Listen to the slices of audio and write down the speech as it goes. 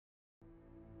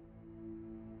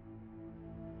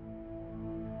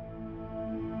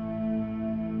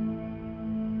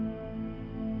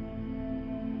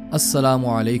Assalamu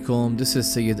alaikum, this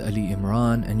is Sayyid Ali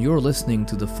Imran and you're listening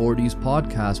to the 40s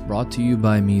podcast brought to you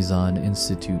by Mizan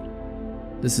Institute.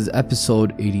 This is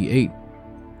episode 88.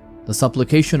 The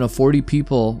supplication of 40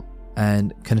 people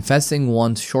and confessing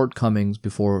one's shortcomings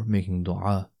before making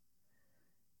dua.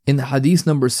 In the hadith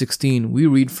number 16, we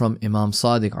read from Imam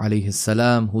Sadiq alayhi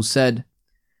salam who said,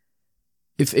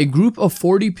 "If a group of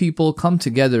 40 people come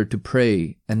together to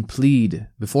pray and plead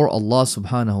before Allah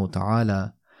subhanahu wa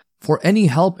ta'ala for any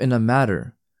help in a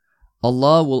matter,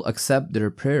 Allah will accept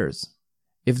their prayers.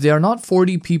 If they are not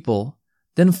 40 people,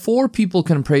 then 4 people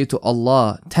can pray to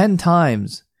Allah 10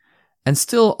 times, and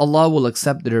still Allah will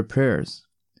accept their prayers.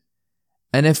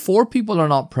 And if 4 people are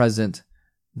not present,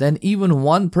 then even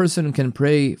one person can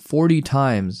pray 40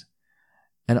 times,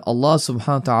 and Allah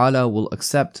subhanahu wa ta'ala will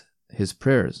accept his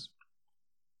prayers."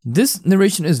 This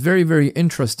narration is very, very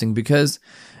interesting because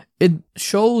it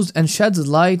shows and sheds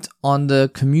light on the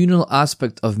communal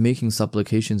aspect of making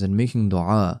supplications and making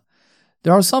dua.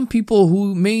 There are some people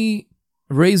who may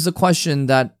raise the question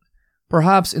that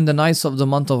perhaps in the nights of the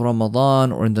month of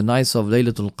Ramadan or in the nights of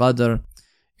Laylatul Qadr,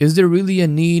 is there really a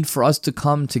need for us to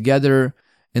come together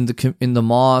in the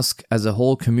mosque as a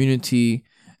whole community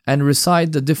and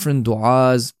recite the different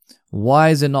du'as? Why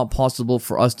is it not possible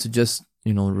for us to just,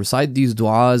 recite these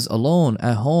du'as alone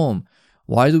at home?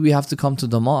 Why do we have to come to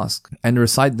the mosque and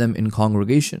recite them in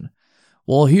congregation?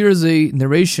 Well, here's a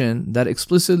narration that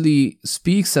explicitly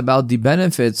speaks about the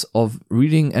benefits of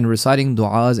reading and reciting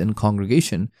du'as in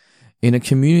congregation, in a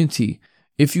community.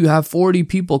 If you have 40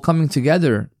 people coming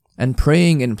together and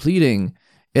praying and pleading,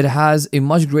 it has a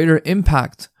much greater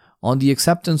impact on the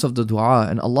acceptance of the dua.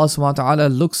 And Allah subhanahu wa ta'ala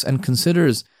looks and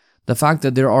considers the fact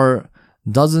that there are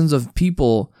dozens of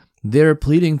people there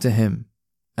pleading to Him.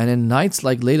 And in nights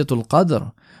like Laylatul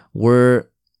Qadr, where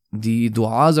the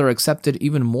du'as are accepted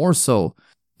even more so,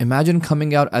 imagine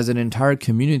coming out as an entire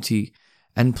community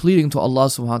and pleading to Allah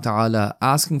subhanahu wa ta'ala,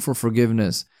 asking for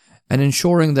forgiveness and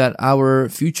ensuring that our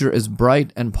future is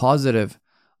bright and positive.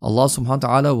 Allah subhanahu wa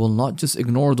ta'ala will not just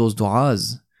ignore those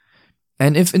du'as.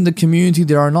 And if in the community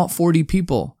there are not 40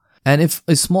 people, and if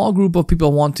a small group of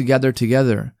people want to gather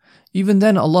together, even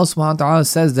then Allah subhanahu wa ta'ala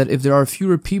says that if there are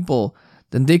fewer people,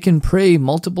 then they can pray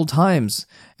multiple times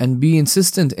and be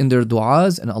insistent in their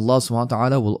du'as, and Allah subhanahu wa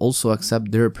ta'ala will also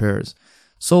accept their prayers.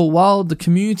 So while the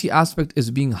community aspect is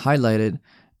being highlighted,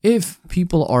 if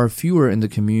people are fewer in the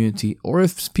community, or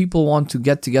if people want to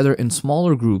get together in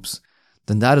smaller groups,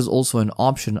 then that is also an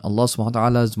option. Allah subhanahu wa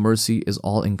ta'ala's mercy is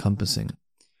all encompassing.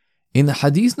 In the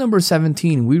hadith number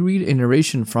 17, we read a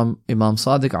narration from Imam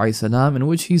Sadiq alayhi salam in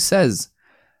which he says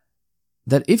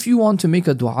that if you want to make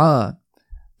a dua,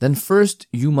 then first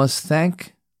you must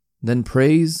thank, then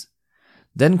praise,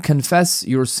 then confess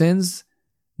your sins,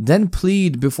 then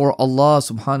plead before Allah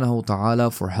subhanahu wa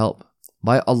ta'ala for help.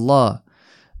 By Allah,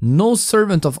 no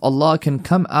servant of Allah can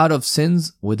come out of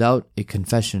sins without a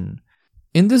confession.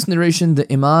 In this narration, the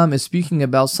Imam is speaking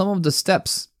about some of the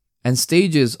steps and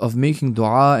stages of making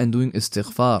dua and doing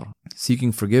istighfar,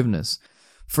 seeking forgiveness.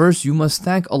 First, you must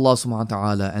thank Allah subhanahu wa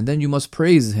ta'ala, and then you must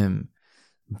praise Him.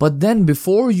 But then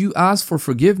before you ask for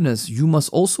forgiveness, you must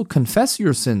also confess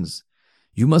your sins.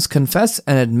 You must confess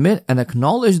and admit and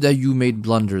acknowledge that you made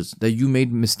blunders, that you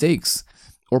made mistakes,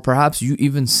 or perhaps you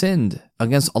even sinned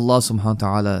against Allah subhanahu wa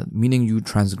ta'ala, meaning you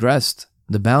transgressed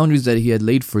the boundaries that He had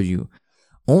laid for you.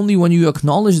 Only when you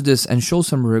acknowledge this and show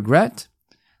some regret,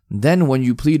 then when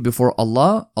you plead before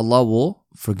Allah, Allah will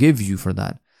forgive you for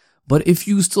that. But if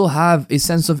you still have a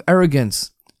sense of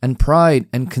arrogance and pride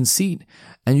and conceit,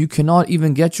 and you cannot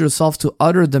even get yourself to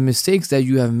utter the mistakes that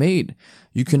you have made,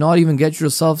 you cannot even get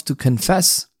yourself to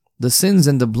confess the sins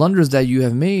and the blunders that you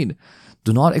have made,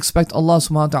 do not expect Allah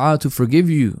subhanahu wa ta'ala to forgive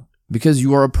you, because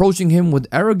you are approaching Him with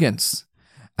arrogance,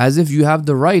 as if you have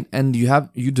the right and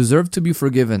you deserve to be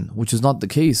forgiven, which is not the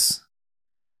case.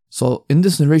 So in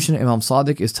this narration, Imam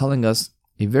Sadiq is telling us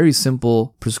a very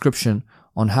simple prescription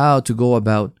on how to go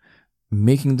about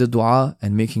making the dua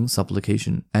and making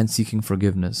supplication and seeking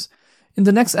forgiveness. In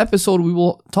the next episode, we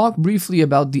will talk briefly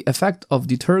about the effect of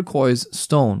the turquoise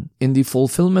stone in the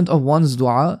fulfillment of one's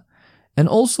dua, and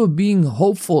also being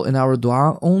hopeful in our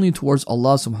dua only towards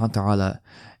Allah subhanahu wa ta'ala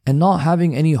and not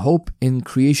having any hope in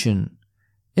creation.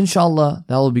 Inshallah,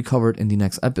 that will be covered in the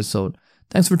next episode.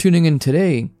 Thanks for tuning in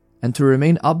today, and to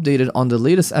remain updated on the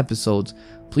latest episodes,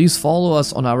 please follow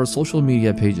us on our social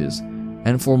media pages.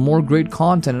 And for more great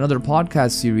content and other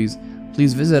podcast series,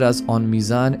 please visit us on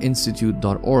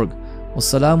mizaninstitute.org.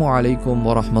 Wassalamu alaikum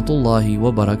wa rahmatullahi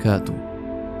wa barakatuh.